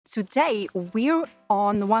Today, we're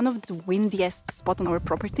on one of the windiest spots on our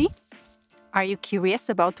property. Are you curious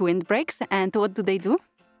about windbreaks and what do they do?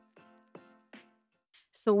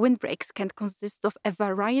 So windbreaks can consist of a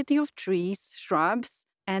variety of trees, shrubs,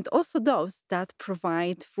 and also those that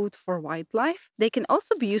provide food for wildlife. They can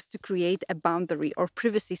also be used to create a boundary or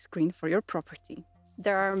privacy screen for your property.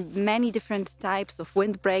 There are many different types of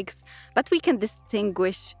windbreaks, but we can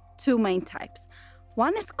distinguish two main types.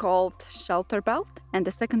 One is called shelter belt and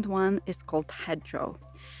the second one is called hedgerow.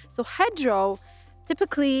 So hedgerow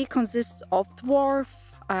typically consists of dwarf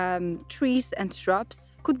trees and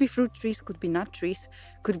shrubs. Could be fruit trees, could be nut trees,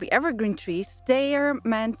 could be evergreen trees. They are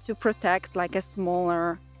meant to protect like a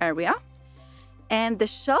smaller area. And the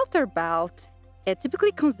shelter belt, it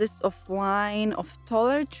typically consists of line of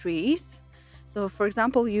taller trees. So for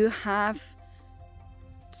example, you have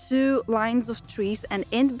two lines of trees and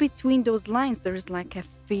in between those lines there is like a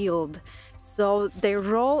field. So their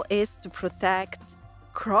role is to protect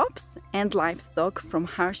crops and livestock from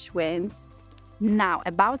harsh winds. Now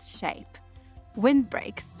about shape.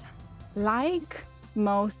 Windbreaks, like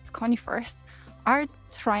most conifers, are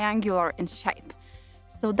triangular in shape.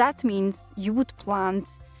 So that means you would plant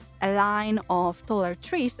a line of taller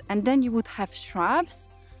trees and then you would have shrubs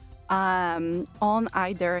on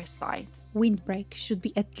either side. Windbreak should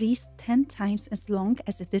be at least 10 times as long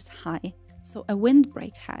as it is high. So a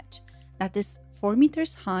windbreak hedge that is 4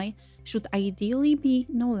 meters high should ideally be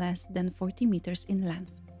no less than 40 meters in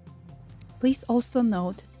length. Please also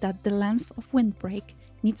note that the length of windbreak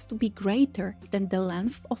needs to be greater than the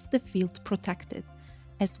length of the field protected,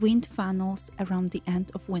 as wind funnels around the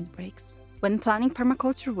end of windbreaks. When planning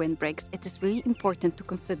permaculture windbreaks, it is really important to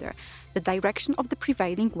consider the direction of the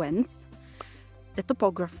prevailing winds, the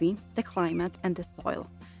topography, the climate, and the soil.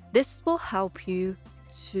 This will help you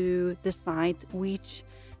to decide which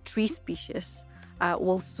tree species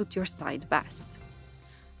will suit your site best.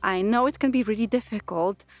 I know it can be really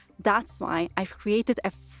difficult. That's why I've created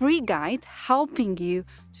a free guide helping you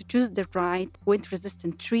to choose the right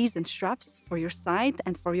wind-resistant trees and shrubs for your site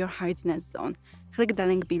and for your hardiness zone. Click the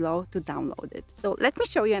link below to download it. So let me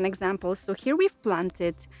show you an example. So here we've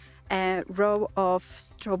planted a row of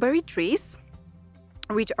strawberry trees,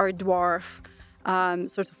 which are dwarf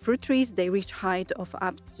sort of fruit trees. They reach height of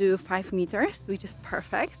up to 5 meters, which is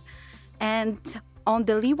perfect. And on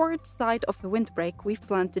the leeward side of the windbreak, we've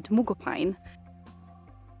planted mugo pine.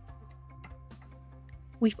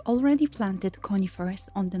 We've already planted conifers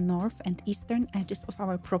on the north and eastern edges of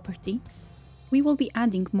our property. We will be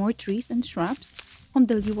adding more trees and shrubs on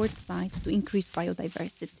the leeward side to increase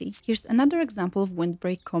biodiversity. Here's another example of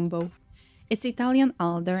windbreak combo. It's Italian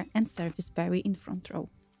alder and serviceberry in front row.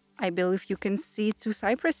 I believe you can see two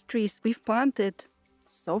cypress trees we've planted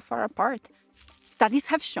so far apart. Studies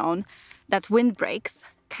have shown that windbreaks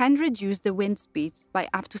can reduce the wind speeds by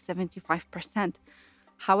up to 75%.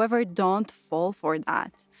 However, don't fall for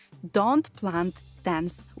that. Don't plant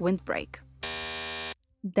dense windbreak.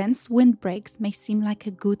 Dense windbreaks may seem like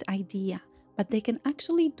a good idea, but they can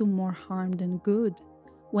actually do more harm than good.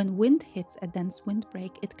 When wind hits a dense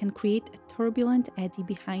windbreak, it can create a turbulent eddy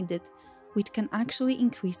behind it, which can actually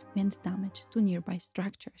increase wind damage to nearby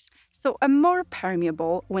structures. So a more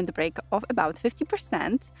permeable windbreak of about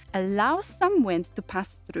 50% allows some wind to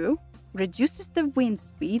pass through, reduces the wind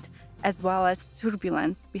speed, as well as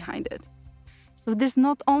turbulence behind it. So this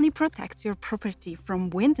not only protects your property from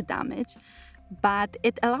wind damage, but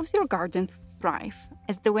it allows your garden to thrive,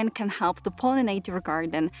 as the wind can help to pollinate your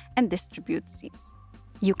garden and distribute seeds.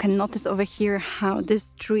 You can notice over here how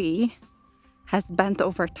this tree has bent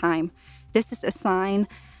over time. This is a sign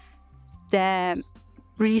that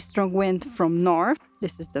really strong wind from north,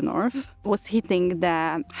 this is the north, was hitting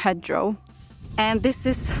the hedgerow. And this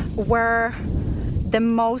is where the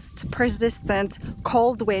most persistent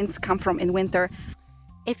cold winds come from in winter.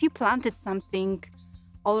 If you planted something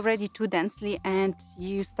already too densely and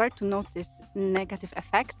you start to notice negative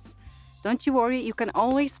effects, don't you worry, you can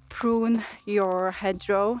always prune your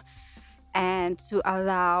hedgerow and to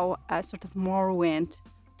allow a sort of more wind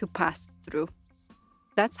to pass through.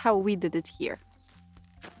 That's how we did it here.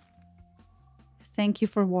 Thank you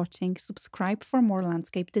for watching. Subscribe for more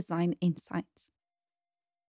landscape design insights.